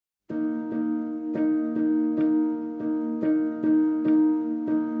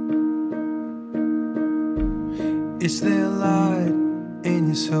Is there light in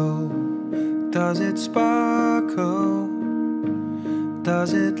your soul? Does it sparkle?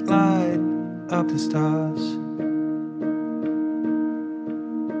 Does it light up the stars?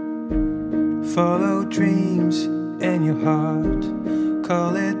 Follow dreams in your heart,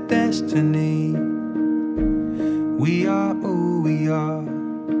 call it destiny. We are who we are.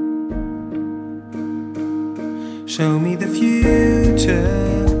 Show me the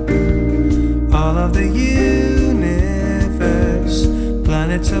future, all of the universe,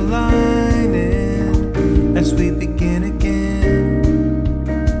 planets aligning as we begin again.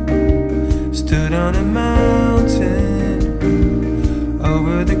 Stood on a mountain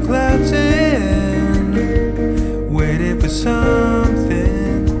over the clouds and waited for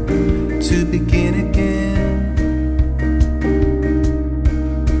something to begin again.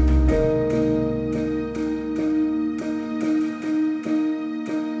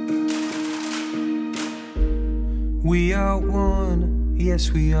 We are one,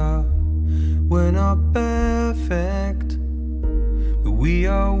 yes we are. We're not perfect, but we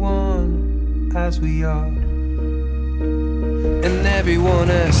are one as we are. And everyone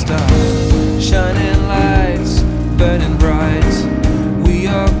a star, shining lights, burning bright. We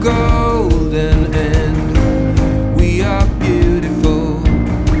are golden and we are beautiful.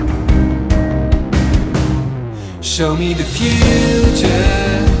 Show me the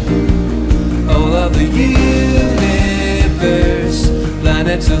future, all of the universe,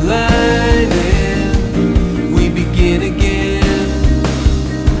 planets aligning, we begin again.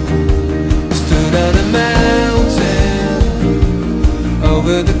 Stood on a mountain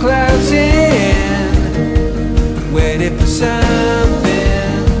over the clouds and waited for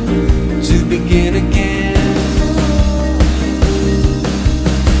something to begin again.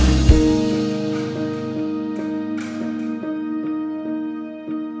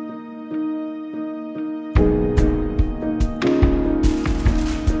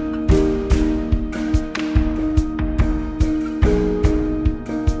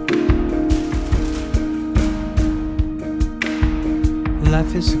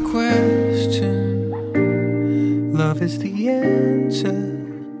 Life is a question, love is the answer.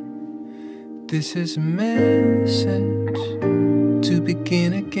 This is a message to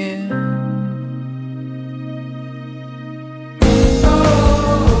begin again.